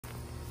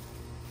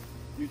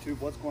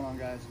YouTube, what's going on,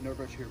 guys?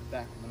 Nervrush here,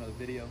 back with another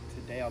video.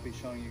 Today I'll be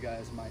showing you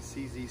guys my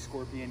CZ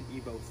Scorpion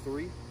Evo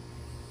 3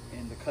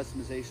 and the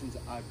customizations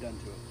I've done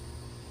to it.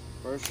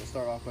 First, I'll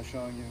start off by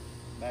showing you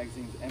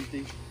magazine's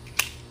empty,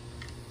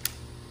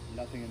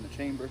 nothing in the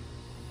chamber.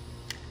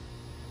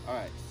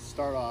 Alright, to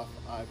start off,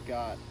 I've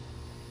got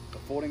the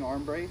folding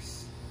arm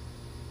brace,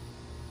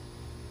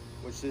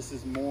 which this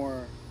is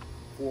more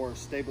for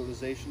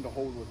stabilization to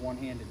hold with one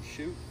hand and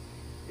shoot.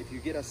 If you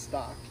get a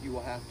stock, you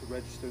will have to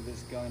register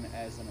this gun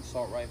as an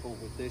assault rifle.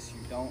 With this,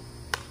 you don't.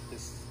 This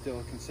is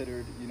still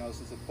considered, you know,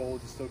 since it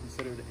folds, it's still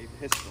considered a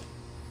pistol.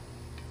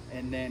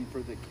 And then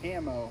for the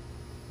camo,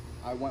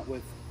 I went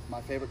with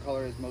my favorite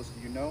color, as most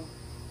of you know,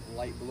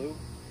 light blue.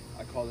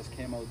 I call this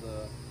camo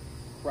the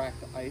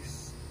cracked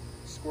ice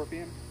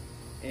Scorpion,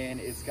 and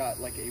it's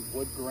got like a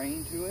wood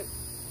grain to it.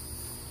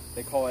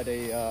 They call it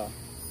a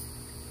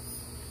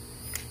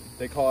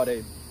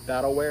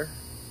battle wear,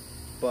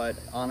 but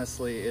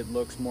honestly it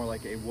looks more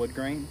like a wood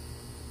grain.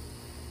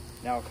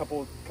 Now a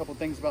couple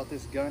things about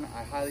this gun.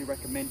 I highly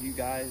recommend you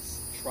guys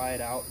try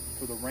it out.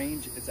 For the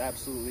range, it's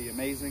absolutely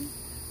amazing.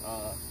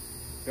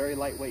 Very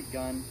lightweight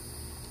gun.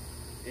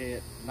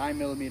 It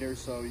 9mm,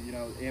 so you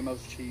know,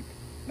 ammo's cheap.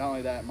 Not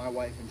only that, my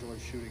wife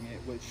enjoys shooting it,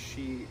 which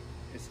she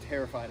is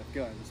terrified of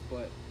guns,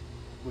 but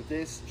with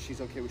this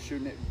she's okay with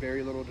shooting it.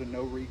 Very little to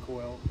no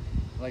recoil.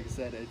 Like I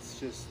said, it's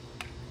just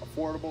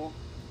affordable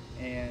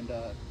and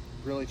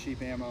really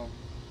cheap ammo.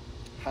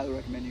 Highly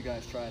recommend you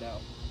guys try it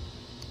out.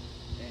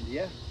 And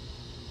yeah,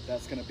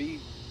 that's gonna be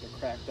the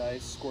cracked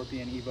ice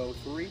Scorpion Evo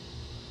 3.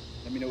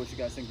 Let me know what you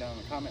guys think down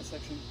in the comment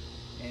section,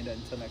 and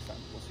until next time,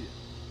 we'll see you.